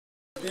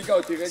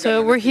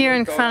So we're here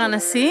in Kfar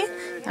Anasi.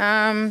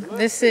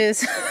 This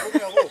is...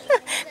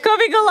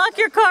 Kobe, go lock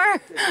your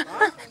car!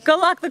 Go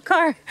lock the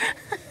car!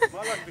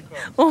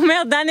 הוא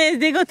אומר, דנה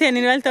הדאיג אותי,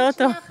 אני נועל את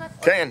האוטו.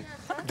 כן,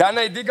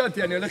 דנה הדאיגה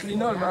אותי, אני הולך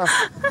לנעול, מה?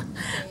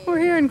 We're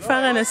here in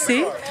Kfar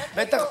Anasi.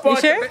 בטח פה,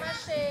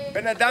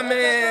 בן אדם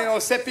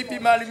עושה פיפי,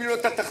 מעלים לו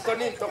את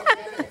התחתונים.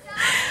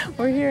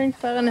 We're here in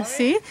Kfar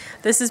Anasi.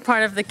 This is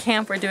part of the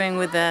camp we're doing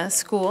with the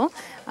school.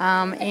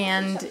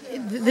 And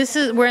this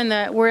is we're in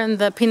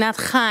the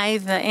Pinat Chai,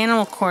 the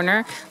animal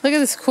corner. Look at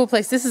this cool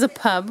place. This is a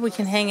pub. We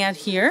can hang out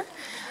here.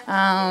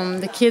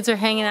 The kids are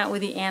hanging out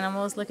with the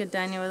animals. Look at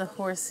Danya with the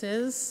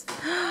horses.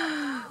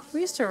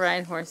 We used to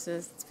ride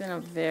horses. It's been a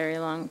very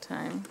long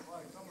time.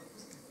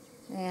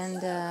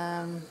 And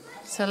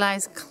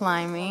Salai's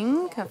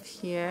climbing up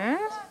here.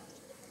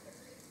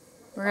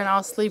 We're gonna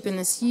all sleep in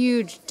this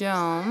huge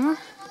dome.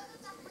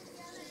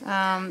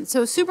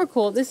 So super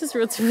cool. This is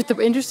the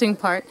interesting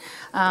part.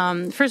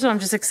 First of all, I'm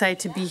just excited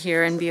to be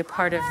here and be a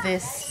part of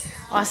this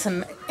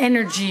awesome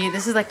energy.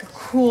 This is like a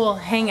cool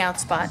hangout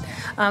spot.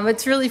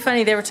 It's really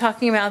funny. They were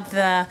talking about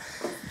the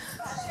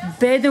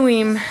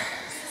Bedouin.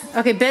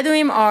 Okay,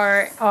 Bedouin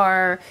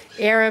are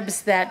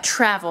Arabs that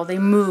travel. They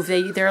move.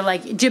 They're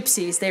like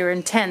gypsies. They were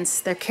in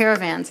tents. They're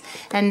caravans.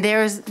 And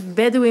there's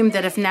Bedouin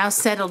that have now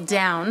settled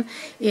down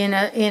in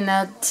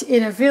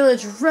a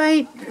village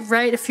right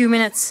a few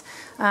minutes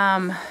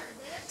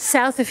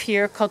south of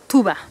here called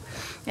Tuba.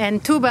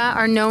 And Tuba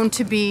are known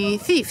to be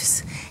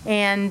thieves.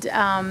 And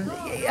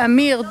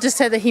Amir just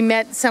said that he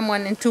met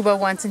someone in Tuba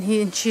once, and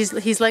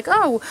he's like,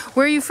 "Oh,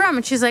 where are you from?"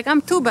 And she's like,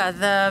 "I'm Tuba,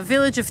 the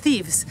village of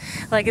thieves."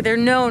 Like they're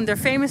known, they're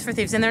famous for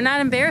thieves, and they're not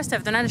embarrassed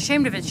of it. They're not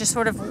ashamed of it. It's just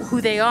sort of who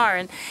they are.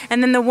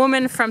 And then the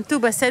woman from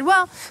Tuba said,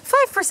 "Well,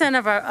 5%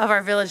 of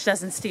our village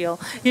doesn't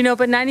steal, you know,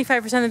 but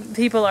 95% of the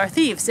people are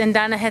thieves." And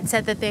Dana had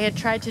said that they had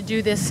tried to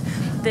do this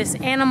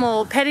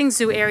animal petting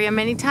zoo area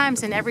many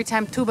times, and every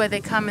time Tuba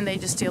they come and they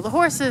just steal the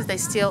horses, they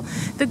steal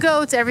the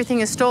goats,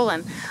 everything is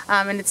stolen.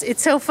 And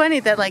it's so funny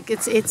that like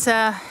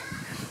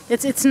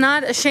it's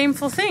not a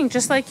shameful thing.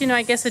 Just like, you know,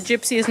 I guess a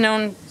gypsy is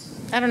known,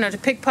 I don't know, to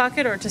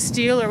pickpocket or to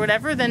steal or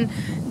whatever, then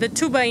the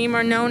Tubaim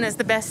are known as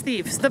the best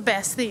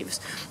thieves.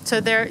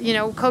 So they're, you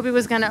know, Kobe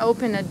was going to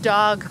open a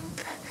dog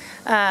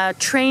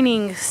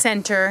training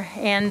center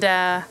and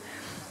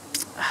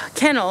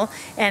kennel,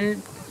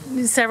 and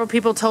several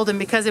people told him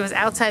because it was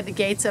outside the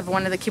gates of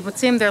one of the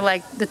kibbutzim, they're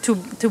like, the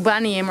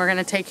Tubanim are going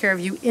to take care of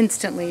you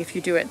instantly if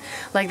you do it.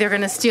 Like they're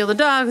going to steal the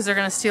dogs, they're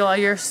going to steal all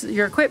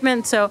your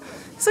equipment. So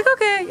it's like,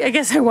 okay, I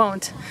guess I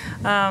won't.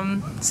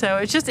 So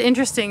it's just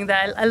interesting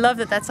that I love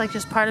that that's like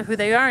just part of who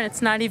they are, and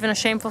it's not even a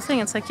shameful thing.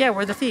 It's like, yeah,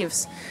 we're the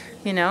thieves.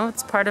 You know,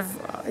 it's part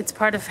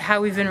of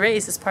how we've been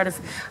raised. It's part of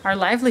our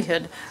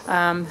livelihood,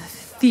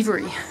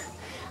 thievery.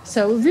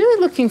 So really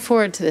looking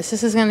forward to this.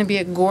 This is going to be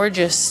a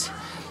gorgeous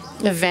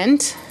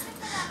event.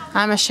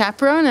 I'm a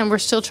chaperone, and we're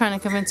still trying to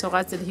convince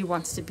Oraz that he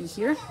wants to be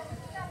here,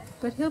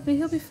 but he'll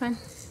be fine.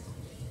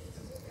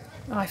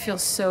 Oh, I feel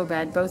so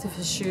bad. Both of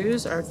his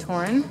shoes are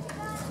torn.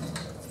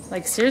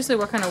 Like seriously,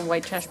 what kind of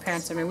white trash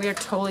parents are we? We are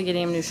totally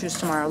getting him new shoes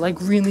tomorrow, like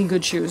really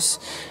good shoes,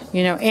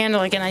 you know, and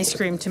like an ice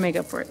cream to make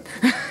up for it.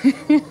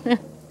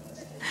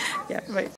 Yeah, right.